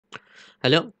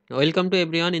Hello, welcome to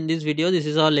everyone. In this video, this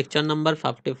is our lecture number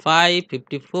 55,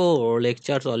 54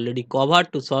 lectures already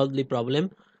covered to solve the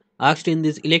problem asked in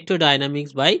this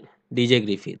electrodynamics by DJ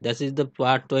Griffiths. This is the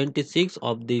part 26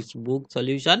 of this book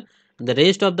solution. The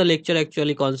rest of the lecture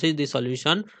actually consists the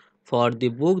solution for the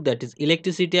book, that is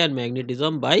Electricity and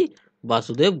Magnetism by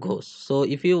Vasudev Ghosh. So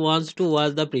if you want to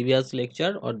watch the previous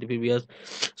lecture or the previous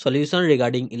solution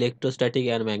regarding electrostatic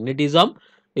and magnetism,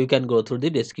 you can go through the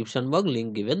description box,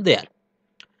 link given there.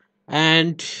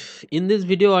 And in this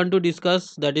video I want to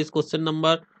discuss, that is question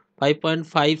number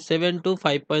 5.57 to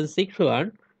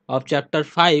 5.61 of chapter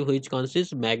 5, which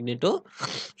consists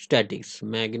magnetostatics,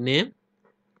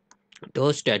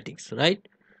 right?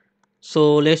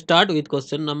 So let's start with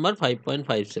question number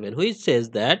 5.57, which says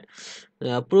that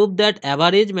prove that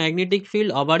average magnetic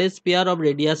field over a sphere of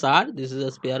radius r, this is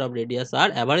a sphere of radius r,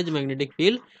 average magnetic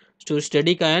field to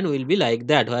steady ion will be like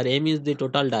that, where m is the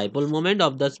total dipole moment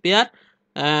of the sphere,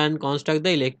 and construct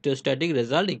the electrostatic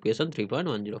result equation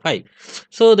 3.105.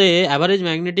 So the average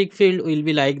magnetic field will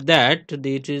be like that.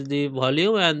 This is the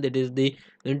volume and that is the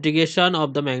integration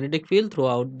of the magnetic field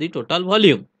throughout the total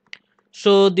volume.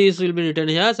 So this will be written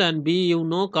here, and b, you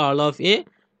know, curl of a,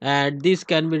 and this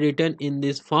can be written in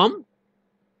this form,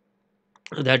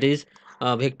 that is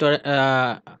vector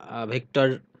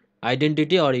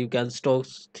identity, or you can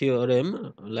Stokes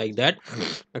theorem, like that.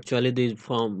 Actually the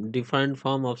form, different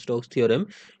form of Stokes theorem,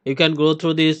 you can go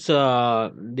through this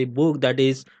the book, that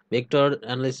is vector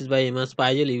analysis by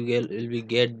Spiegel. You will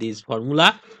get this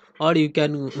formula, or you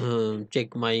can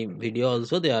check my video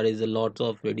also. There is a lot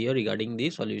of video regarding the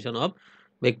solution of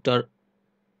vector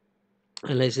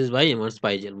analysis by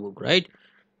Spiegel book, right?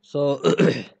 So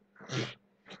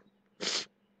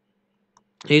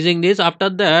using this, after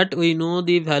that we know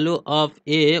the value of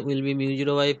a will be mu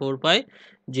 0 by 4 pi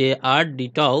j r d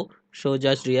tau. So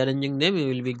just rearranging them, you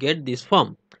will be get this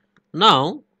form.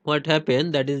 Now what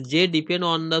happened, that is j depend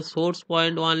on the source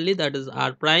point only, that is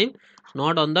r prime,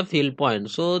 not on the field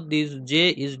point. So this j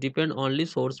is depend only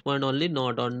source point only,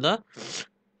 not on the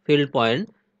field point.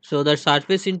 So the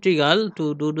surface integral,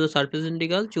 to do the surface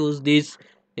integral, choose this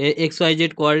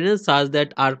xyz coordinates such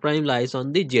that r prime lies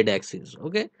on the z axis.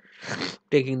 Okay,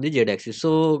 taking the z axis.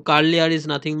 So curl r is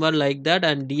nothing but like that,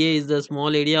 and dA is the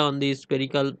small area on the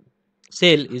spherical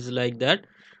shell, is like that.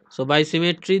 So by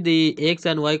symmetry, the x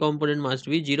and y component must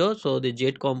be 0, so the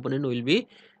z component will be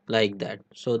like that.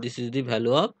 So this is the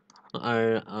value of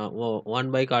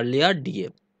 1 by curl r dA.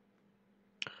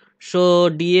 So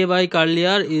dA by curl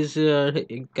r is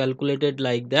calculated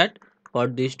like that for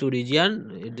these two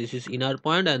region. This is inner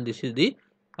point and this is the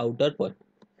outer point.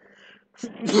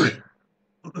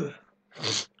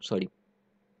 Sorry.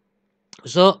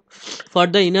 So for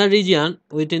the inner region,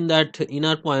 within that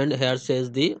inner point, here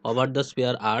says the over the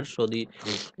sphere r. So the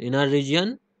inner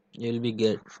region, you will be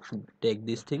take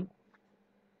this thing.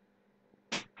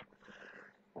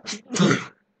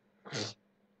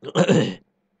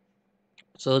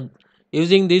 So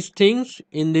using these things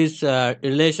in this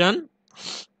relation,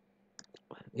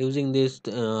 using this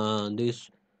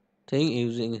thing,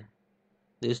 using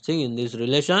this thing in this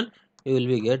relation, you will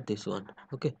be get this one.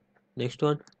 Okay, next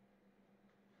one.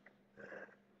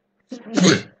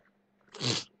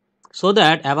 So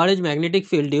that average magnetic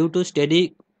field due to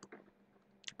steady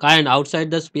current outside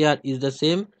the sphere is the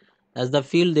same as the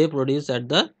field they produce at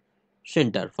the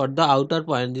center. For the outer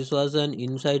point, this was an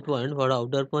inside point. For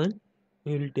outer point,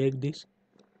 you will take this.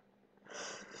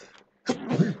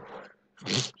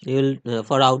 You will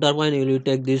for outer point, you will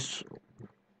take this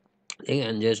thing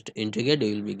and just integrate.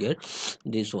 You will be get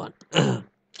this one.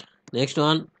 Next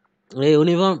one, a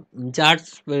uniform charge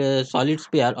solid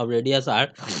sphere of radius r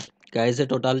carries a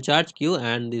total charge q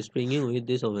and the springing with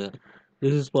this omega.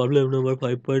 This is problem number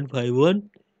 5.51,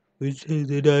 which says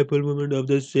the dipole moment of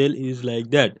the cell is like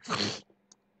that.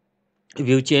 If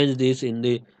you change this in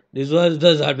the, this was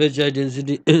the surface charge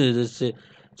density, this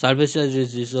surface charge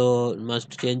density, so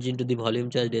must change into the volume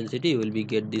charge density, you will be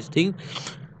get this thing.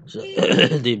 So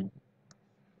the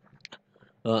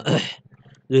uh,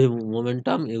 the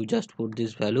momentum, you just put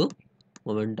this value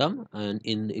momentum, and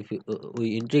in if you,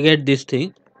 we integrate this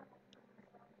thing,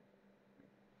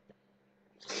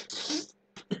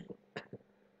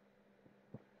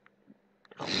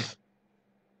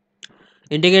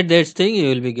 integrate this thing, you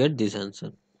will be get this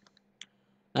answer.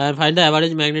 And find the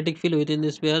average magnetic field within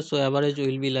this sphere. So average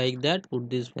will be like that, put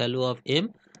this value of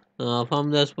m from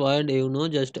this point, you know,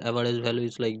 just average value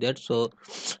is like that. So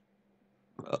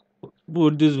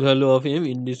put this value of m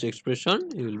in this expression,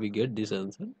 you will be get this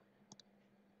answer.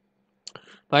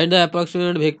 Find the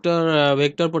approximate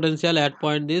vector potential at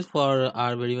point this for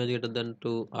r very much greater than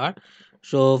to r.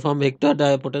 So from vector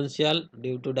potential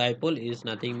due to dipole is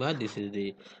nothing but this is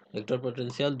the vector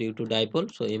potential due to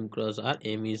dipole. So m cross r,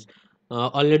 m is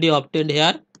already obtained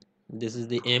here. This is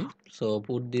the m. So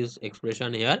put this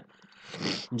expression here.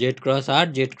 Z cross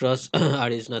r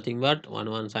is nothing but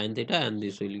 1 sine theta, and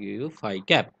this will give you phi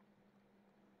cap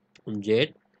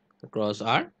Z cross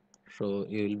r. So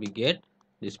you will be get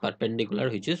this perpendicular,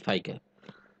 which is phi cap.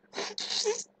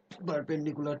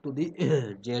 Perpendicular to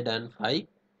the Z and phi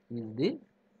is the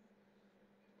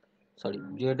Z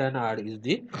and r is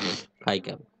the phi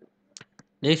cap.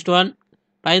 Next one,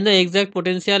 find the exact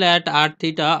potential at r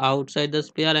theta outside the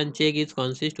sphere and check its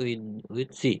consist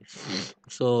with C.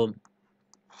 So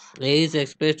A is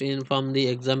expressed in from the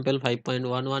example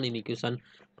 5.11 in equation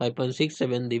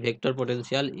 5.67. The vector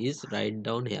potential is right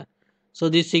down here. So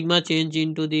this sigma change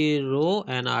into the rho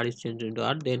and r is changed into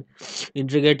r. Then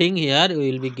integrating here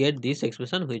we will be get this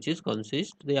expression, which is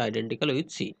consist the identical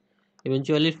with C.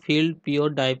 Eventually field pure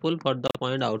dipole for the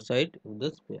point outside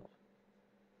the sphere.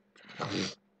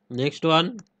 Next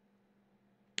one,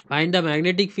 find the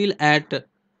magnetic field at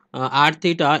r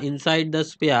theta inside the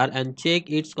sphere and check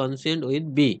its constant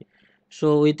with B.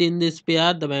 So within this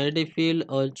sphere, the magnetic field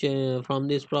from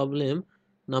this problem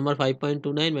number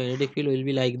 5.29, magnetic field will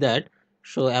be like that.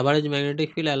 So average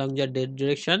magnetic field along the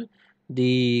direction,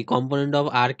 the component of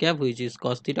r cap, which is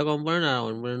cos theta component, and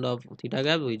component of theta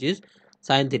cap, which is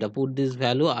sin theta. Put this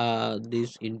value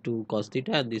this into cos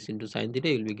theta and this into sin theta,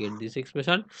 you will be get this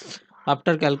expression.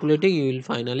 After calculating, you will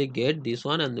finally get this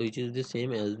one, and which is the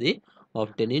same as the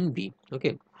obtained in B.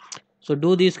 Okay, so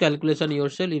do this calculation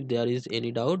yourself. If there is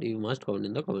any doubt, you must comment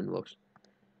in the comment box.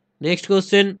 Next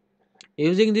question,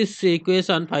 using this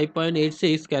equation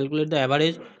 5.86, calculate the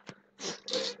average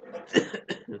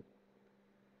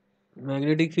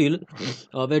magnetic field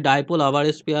of a dipole over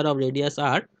a sphere of radius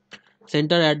r,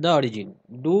 center at the origin.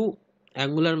 Do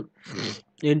angular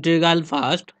integral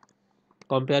first,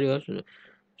 compare yours.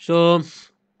 So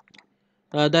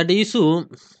that issue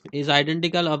is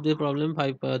identical of the problem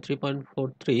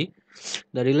 3.43.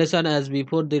 The relation as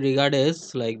before, the regard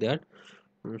is like that.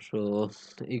 So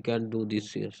you can do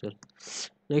this here, sir.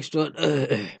 Next one.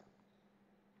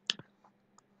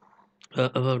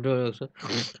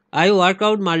 I work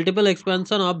out multiple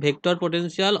expansion of vector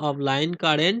potential of line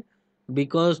current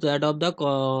because that of the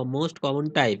most common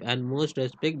type and most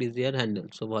respect is here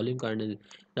handled. So volume current is,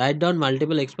 write down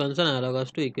multiple expansion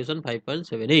analogous to equation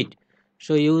 5.78.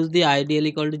 So use the ideal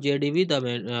equal to JdV. The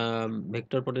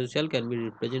vector potential can be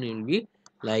represented will be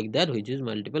like that, which is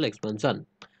multiple expansion.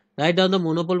 Write down the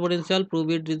monopole potential, prove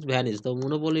it is vanished. The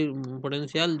monopole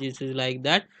potential, this is like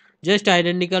that, just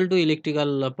identical to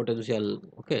electrical potential.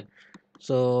 Okay,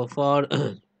 so for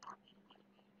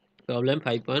problem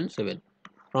 5.7,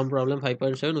 from problem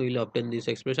 5.7 we will obtain this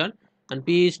expression, and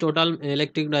P is total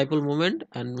electric dipole moment,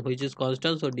 and which is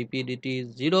constant, so dp dt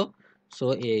is 0,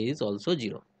 so A is also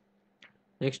 0.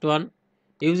 Next one,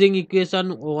 using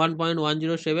equation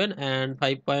 1.107 and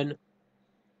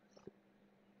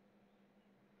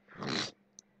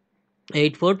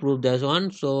 5.84, prove this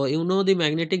one. So you know the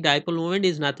magnetic dipole moment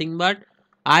is nothing but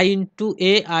I into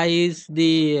A. I is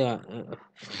the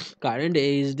current,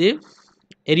 A is the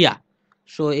area.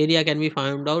 So area can be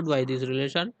found out by this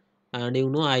relation, and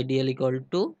you know ideal equal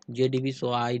to JdV.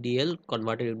 So ideal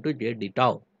converted into J d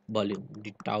tau, volume.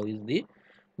 D tau is the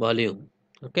volume.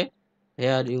 Okay,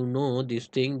 here you know this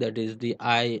thing, that is the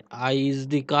I is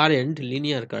the current,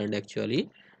 linear current actually,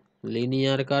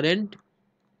 linear current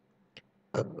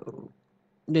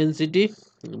density.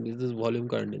 This is volume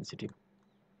current density.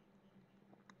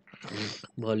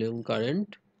 Volume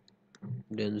current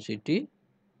density.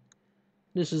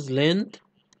 This is length,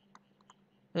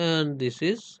 and this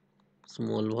is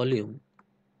small volume.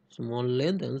 Small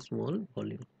length and small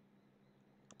volume.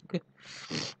 Okay,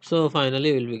 so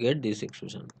finally we will get this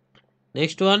expression.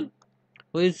 Next one,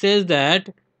 which says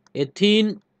that a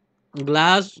thin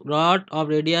glass rod of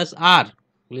radius r,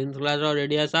 thin glass rod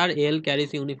radius r, L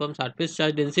carries uniform surface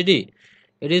charge density.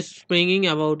 It is springing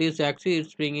about its axis.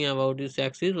 It's springing about its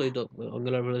axis with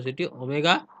angular velocity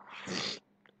omega.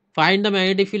 Find the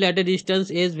magnetic field at a distance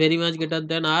is very much greater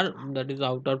than r, that is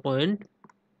outer point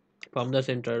from the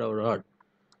center of rod.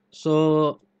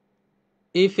 So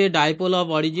if a dipole of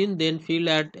origin, then field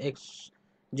at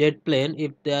z plane.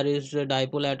 If there is a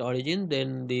dipole at origin,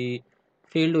 then the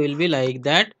field will be like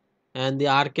that, and the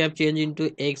r cap change into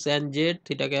x and z,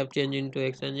 theta cap change into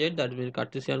x and z, that means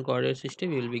Cartesian coordinate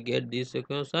system. You will be get this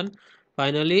equation.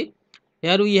 Finally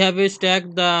here we have a stack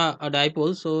the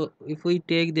dipole. So if we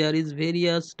take, there is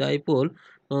various dipole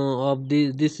of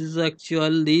this is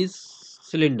actual this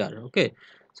cylinder. Okay,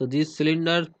 So these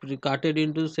cylinders cutted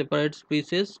into separate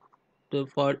pieces. So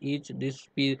for each this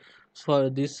piece, for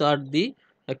these are the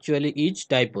actually each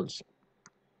dipoles.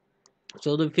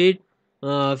 So the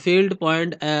field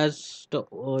point as to,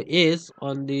 is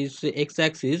on this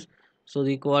x-axis. So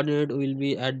the coordinate will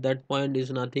be at that point is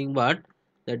nothing but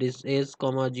that is s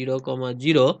comma 0 comma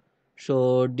 0.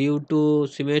 So due to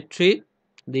symmetry,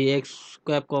 the x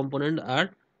cap component are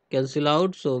cancel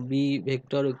out. So b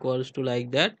vector equals to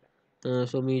like that.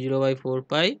 So mu 0 by 4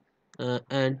 pi,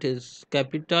 and is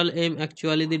capital M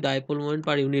actually the dipole moment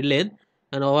per unit length,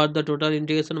 and over the total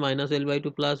integration minus L by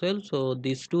 2 plus L. So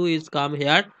this 2 is come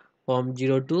here from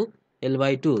 0 to L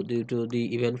by 2 due to the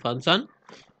even function.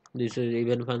 This is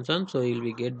even function, so you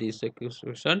will get this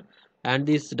expression. And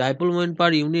this dipole moment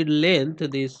per unit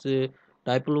length, this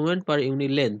dipole moment per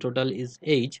unit length total is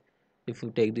h. If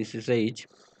you take this is h,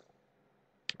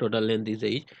 total length is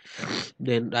h,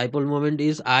 then dipole moment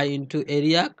is I into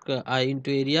area,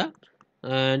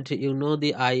 and you know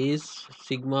the I is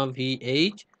sigma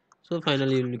vh. So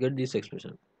finally you will get this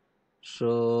expression.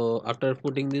 So after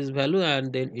putting this value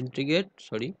and then integrate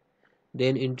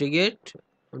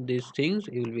these things,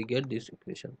 you will be get this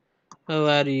equation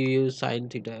where you use sine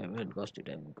theta and cos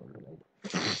theta like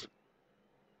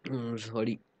that.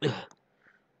 Sorry.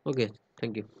 Okay,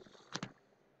 thank you.